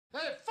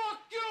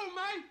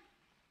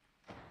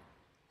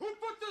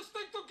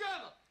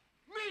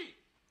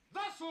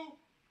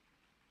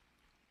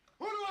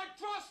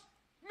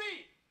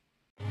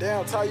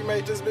Damn, Ty, you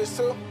made this bitch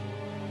too?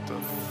 The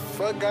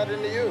fuck got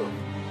into you?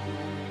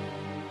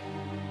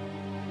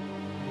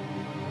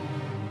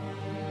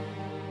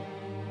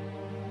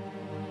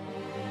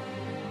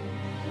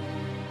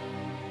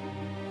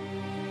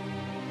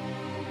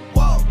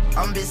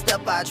 I'm bitch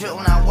step out, trip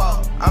when I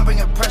walk. I'm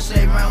bringing pressure,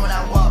 they run when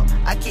I walk.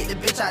 I kick the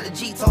bitch out the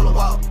G, told her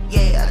walk.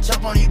 Yeah, I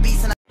jump on these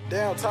beats and I...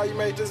 Damn, Ty, you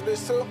made this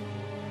bitch too?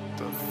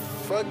 The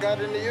fuck got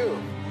into you?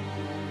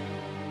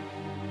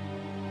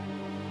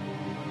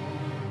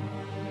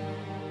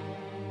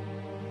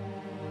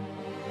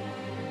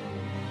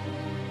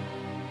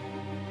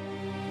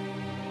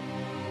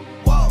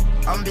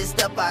 I'm bitch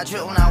step out,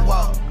 trip when I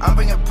walk. I'm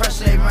bringing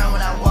pressure, they run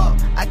when I walk.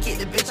 I kick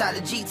the bitch out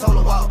the G, told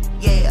her walk.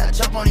 Yeah, I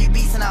jump on these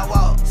beats and I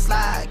walk.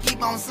 Slide,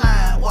 keep on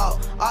sliding, walk.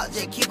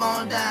 Object, keep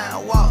on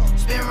down, walk.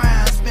 Spin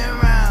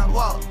round,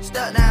 walk.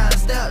 Step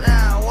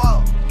down,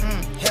 walk.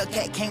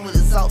 Hellcat came with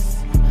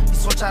exhaust. You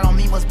switch out on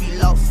me, must be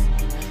lost.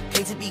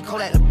 Pay to be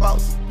cold at the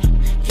boss.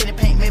 Kitty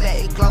paint, maybe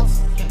it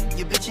gloss.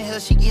 Your bitch in here,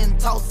 she getting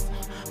toast.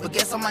 But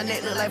guess on my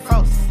neck look like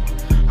frost.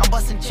 I'm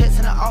busting checks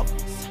in the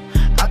office.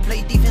 I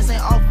play defense in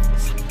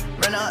office.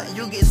 Run up,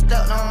 you get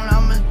stuck on,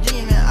 I'm a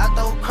demon, I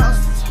throw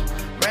crosses.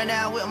 Ran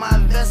down with my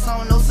vest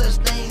on, no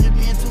such thing as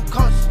being too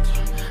cautious.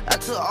 I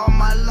took all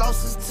my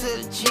losses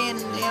to the chin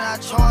and then I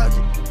charged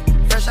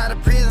it. Fresh out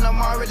of prison,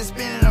 I'm already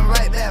spinning them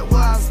right back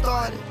where I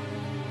started.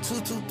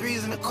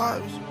 223s in the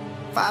cartridge,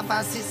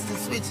 5.56s and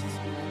switches.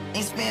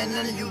 Ain't sparing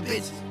none of you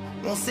bitches,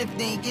 want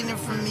sympathy, ain't getting it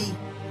from me.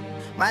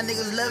 My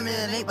niggas love me,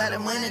 it ain't by the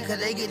money, cause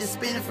they get to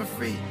spend it for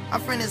free.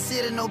 I'm from the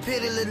city, no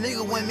pity, little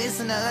nigga went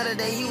missing the other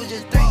day, he was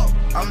just 3.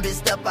 I'm bitch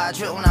step out,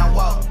 trip when I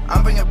walk.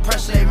 I'm bringing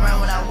pressure, they run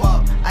when I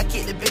walk. I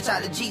kick the bitch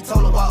out the G,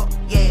 told her walk.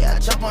 Yeah, I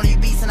jump on these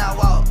beats and I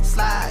walk.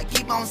 Slide,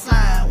 keep on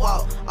sliding,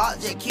 walk.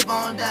 Object, keep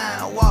on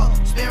down, walk.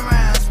 Spin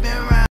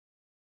round,